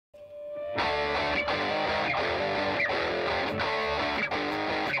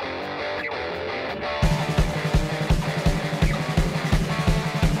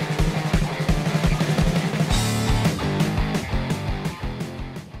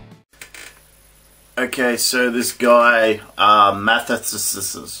Okay, so this guy,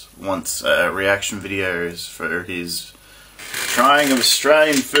 Mathesis, wants reaction videos for his trying of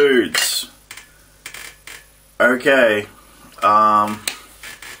Australian foods. Okay,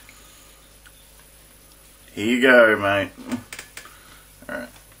 here you go, mate. Alright.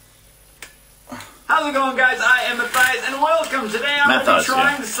 How's it going, guys? I am Magpie, and welcome. Today I'm going to be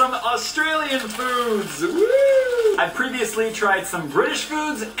trying some Australian foods. Woo! I previously tried some British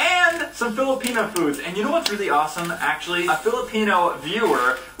foods and some Filipino foods. And you know what's really awesome? Actually, a Filipino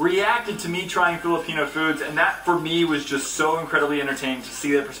viewer reacted to me trying Filipino foods, and that for me was just so incredibly entertaining to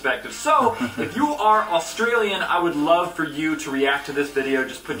see their perspective. So, if you are Australian, I would love for you to react to this video.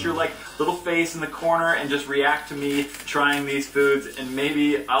 Just put your little face in the corner and just react to me trying these foods, and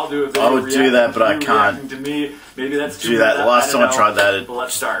maybe I'll do a video. I would do that, but I can't. To me, maybe that's too do that. The last time I tried that, but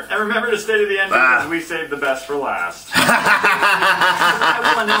let's start. And remember to stay to the end because we saved the best for last. I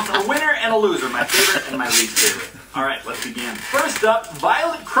will announce a winner and a loser, my favorite and my least favorite. Alright, let's begin. First up,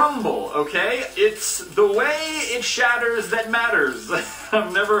 Violet Crumble, okay? It's the way it shatters that matters.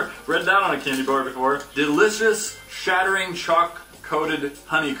 I've never read that on a candy bar before. Delicious, shattering, chalk-coated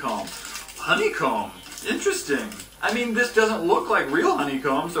honeycomb. Honeycomb? Interesting. I mean, this doesn't look like real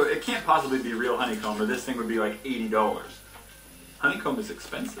honeycomb, so it can't possibly be real honeycomb, or this thing would be like $80. Honeycomb is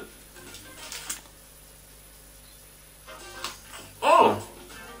expensive. Oh!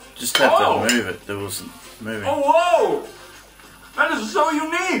 Just have to move it. There wasn't moving. Oh, whoa! That is so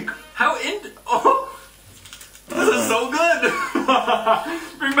unique! How oh! This is so good!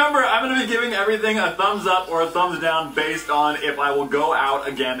 Remember, I'm going to be giving everything a thumbs up or a thumbs down based on if I will go out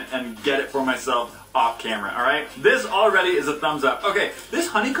again and get it for myself off camera, alright? This already is a thumbs up. Okay, this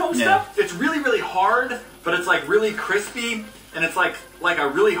honeycomb stuff, it's really, really hard, but it's like really crispy, and it's like a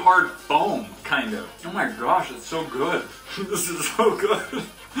really hard foam, kind of. Oh my gosh, it's so good. This is so good.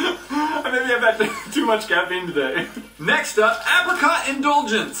 Maybe I've had too much caffeine today. Next up, apricot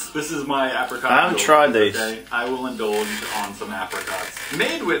indulgence. This is my apricot. I haven't tried these. Okay? I will indulge on some apricots.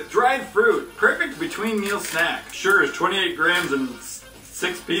 Made with dried fruit. Perfect between meal snack. Sugar is 28 grams and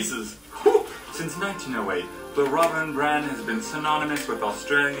 6 pieces. Whew. Since 1908, the Robin brand has been synonymous with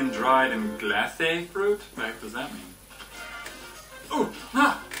Australian dried and glacé fruit. What the heck does that mean? Ooh,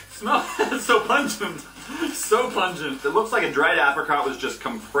 smell, it's so pungent. So pungent. It looks like a dried apricot was just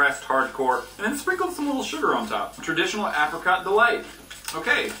compressed hardcore and then sprinkled some little sugar on top. Traditional apricot delight.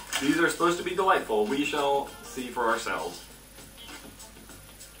 Okay, these are supposed to be delightful. We shall see for ourselves.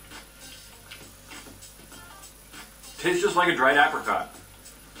 Tastes just like a dried apricot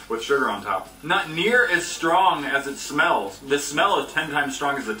with sugar on top. Not near as strong as it smells. The smell is 10 times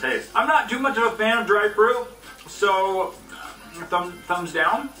strong as the taste. I'm not too much of a fan of dried fruit, so thumbs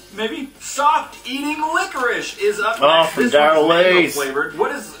down, maybe? Soft eating licorice is up next. Oh, from Darryl Lay's. Flavored.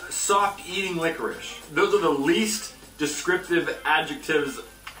 What is soft eating licorice? Those are the least descriptive adjectives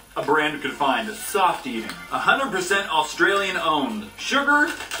a brand could find. Soft eating. 100% Australian owned. Sugar,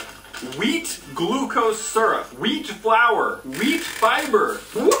 wheat glucose syrup, wheat flour, wheat fiber.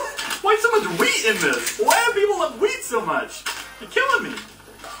 What? Why so much wheat in this? Why do people love wheat so much? You're killing me.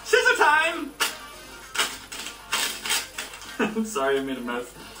 Scissor time! Sorry, I made a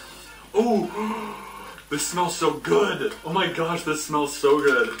mess. Oh, this smells so good. Oh my gosh, this smells so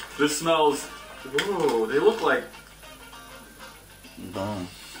good. This smells, whoa, they look like,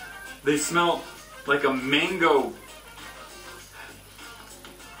 they smell like a mango.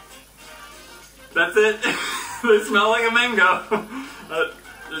 That's it. They smell like a mango.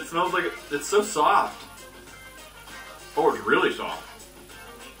 It smells like, it's so soft. Oh, it's really soft.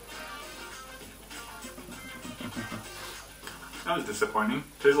 That was disappointing.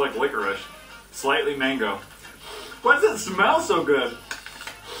 Tastes like licorice. Slightly mango. Why does it smell so good?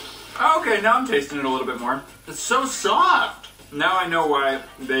 Okay, now I'm tasting it a little bit more. It's so soft. Now I know why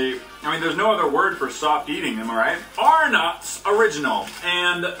they, I mean, there's no other word for soft eating, am I right? Arnott's Original.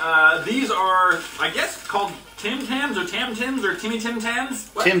 And these are, I guess, called Tim Tams or Tam Tims or Timmy Tim Tams?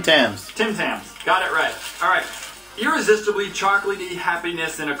 What? Tim Tams. Tim Tams. Got it right. Alright. Irresistibly chocolatey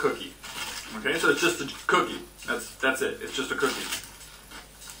happiness in a cookie. Okay, so it's just a cookie. That's it. It's just a cookie.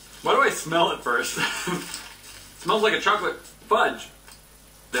 Why do I smell it first? It smells like a chocolate fudge.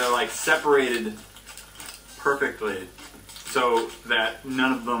 They're like separated perfectly so that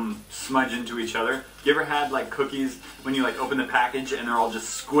none of them smudge into each other. You ever had like cookies when you like open the package and they're all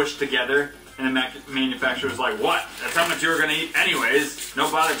just squished together and the manufacturer's like, what? That's how much you were going to eat anyways. No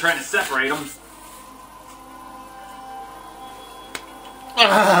bother trying to separate them.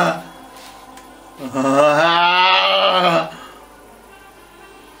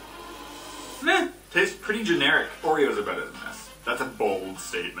 Meh. Tastes pretty generic. Oreos are better than this. That's a bold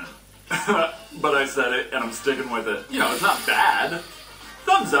statement. but I said it and I'm sticking with it. You know, it's not bad.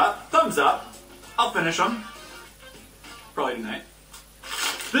 Thumbs up, thumbs up. I'll finish them. Probably tonight.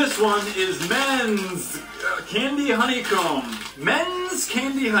 This one is Men's Candy Honeycomb. Men's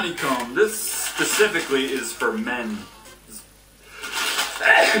Candy Honeycomb. This specifically is for men.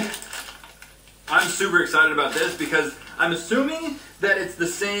 I'm super excited about this because I'm assuming that it's the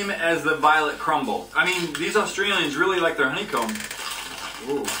same as the Violet Crumble. I mean, these Australians really like their honeycomb.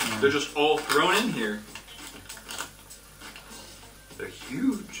 Ooh, they're just all thrown in here. They're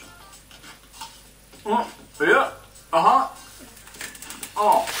huge. Oh, yeah. Uh-huh.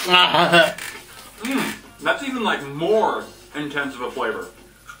 Oh. That's even like more intense of a flavor.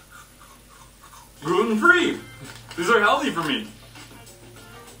 Gluten-free. These are healthy for me.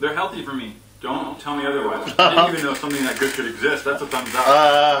 They're healthy for me. Don't tell me otherwise. I didn't even know something that good could exist. That's a thumbs up.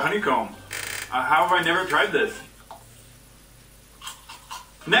 Honeycomb. How have I never tried this?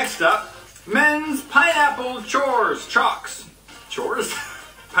 Next up, Men's Pineapple Chores. Chocks. Chores?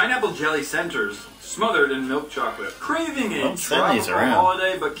 Pineapple jelly centers. Smothered in milk chocolate. Craving a tropical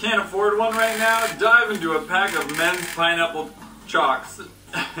holiday but can't afford one right now? Dive into a pack of Men's Pineapple Chocks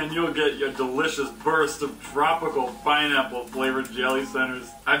and you'll get your delicious burst of tropical pineapple flavored jelly centers.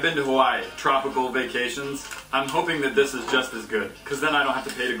 I've been to Hawaii, tropical vacations. I'm hoping that this is just as good, because then I don't have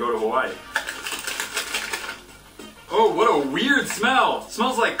to pay to go to Hawaii. Oh, what a weird smell!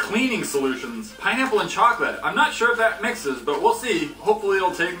 Smells like cleaning solutions. Pineapple and chocolate. I'm not sure if that mixes, but we'll see. Hopefully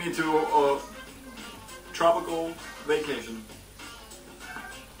it'll take me to a tropical vacation.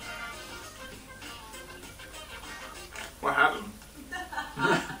 What happened?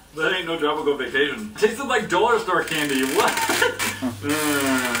 That ain't no tropical vacation. Tasted like dollar store candy. What?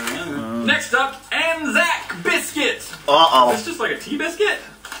 Next up, Anzac biscuit. Is this just like a tea biscuit?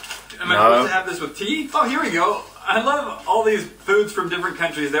 Am I supposed to have this with tea? Oh, here we go. I love all these foods from different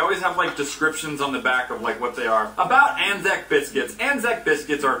countries. They always have like descriptions on the back of like what they are. About Anzac biscuits. Anzac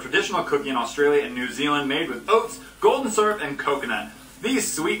biscuits are a traditional cookie in Australia and New Zealand made with oats, golden syrup, and coconut.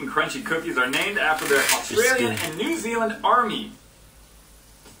 These sweet and crunchy cookies are named after their Australian and New Zealand army.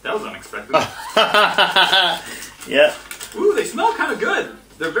 That was unexpected. Yeah. Ooh, they smell kind of good.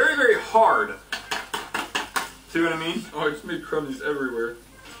 They're very, very hard. See what I mean? Oh, I just made crumbs everywhere.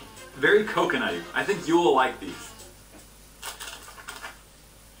 Very coconutty. I think you'll like these.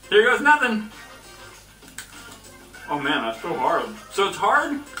 Here goes nothing. Oh man, that's so hard. So it's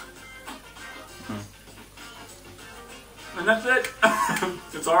hard? And that's it.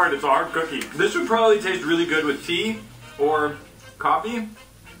 It's hard. It's a hard cookie. This would probably taste really good with tea or coffee.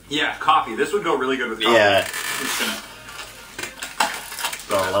 Yeah, coffee. This would go really good with coffee. Yeah. Just gonna...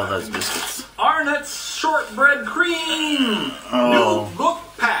 I love those biscuits. Arnott's Shortbread Cream! Oh. New look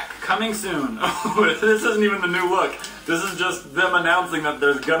pack coming soon. Oh, this isn't even the new look. This is just them announcing that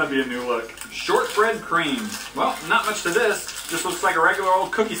there's gonna be a new look. Shortbread Cream. Well, not much to this. Just looks like a regular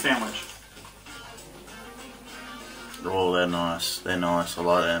old cookie sandwich. Oh, they're nice. They're nice. I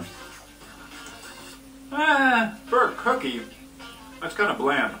like them. For a cookie, that's kind of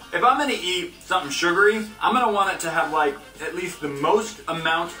bland. If I'm gonna eat something sugary, I'm gonna want it to have like at least the most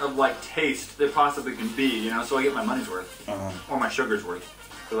amount of like taste there possibly can be, you know, so I get my money's worth. Or my sugar's worth.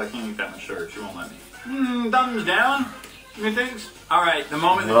 Because I can't eat that much sugar, she won't let me. Thumbs down? Any things? Alright, the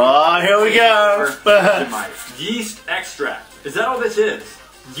moment that here we go! Yeast extract. Is that all this is?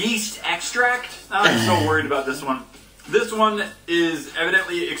 Yeast extract? I'm so worried about this one. This one is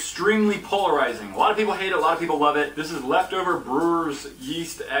evidently extremely polarizing. A lot of people hate it, a lot of people love it. This is leftover brewer's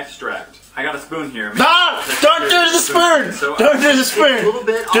yeast extract. I got a spoon here. Don't do the spoon! So Don't do the spoon! A little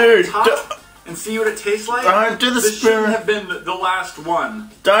bit Dude, on top and see what it tastes like. Don't do the this spoon. This shouldn't have been the last one.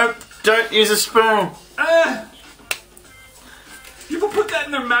 Don't use a spoon. People put that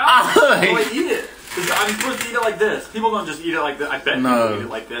in their mouth. Oh, I eat it. I'm supposed to eat it like this. People don't just eat it like this. I bet people eat it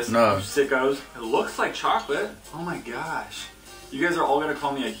like this. No. Sickos. It looks like chocolate. Oh my gosh. You guys are all going to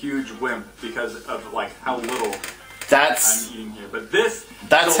call me a huge wimp because of like how little I'm eating here. But this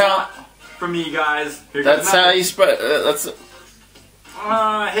is a lot for me, guys. That's how you spread. That's.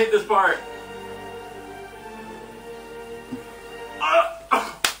 I hate this part.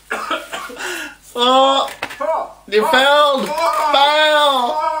 Oh! You failed!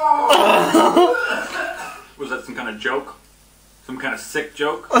 Was that some kind of joke? Some kind of sick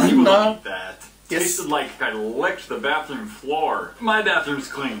joke? People don't eat that. It tasted like I licked the bathroom floor. My bathroom's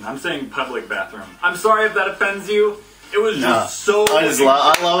clean. I'm saying public bathroom. I'm sorry if that offends you. It was just so... I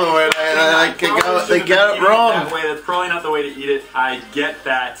love it when they get it wrong. That way. That's probably not the way to eat it. I get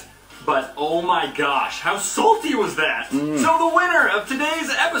that. But oh my gosh, how salty was that? So the winner of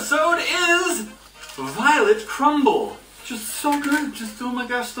today's episode is Violet Crumble. Just so good. Just, oh my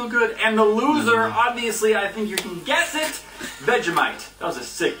gosh, so good. And the loser, obviously, I think you can guess it, Vegemite. That was a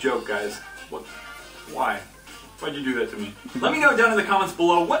sick joke, guys. What? Why? Why'd you do that to me? Let me know down in the comments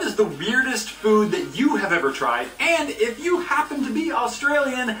below, what is the weirdest food that you have ever tried? And if you happen to be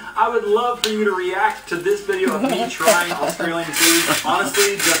Australian, I would love for you to react to this video of me trying Australian food.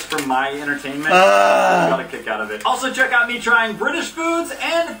 Honestly, just for my entertainment, I got a kick out of it. Also, check out me trying British foods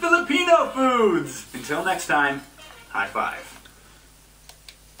and Filipino foods. Until next time, high five.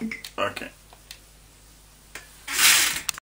 Okay.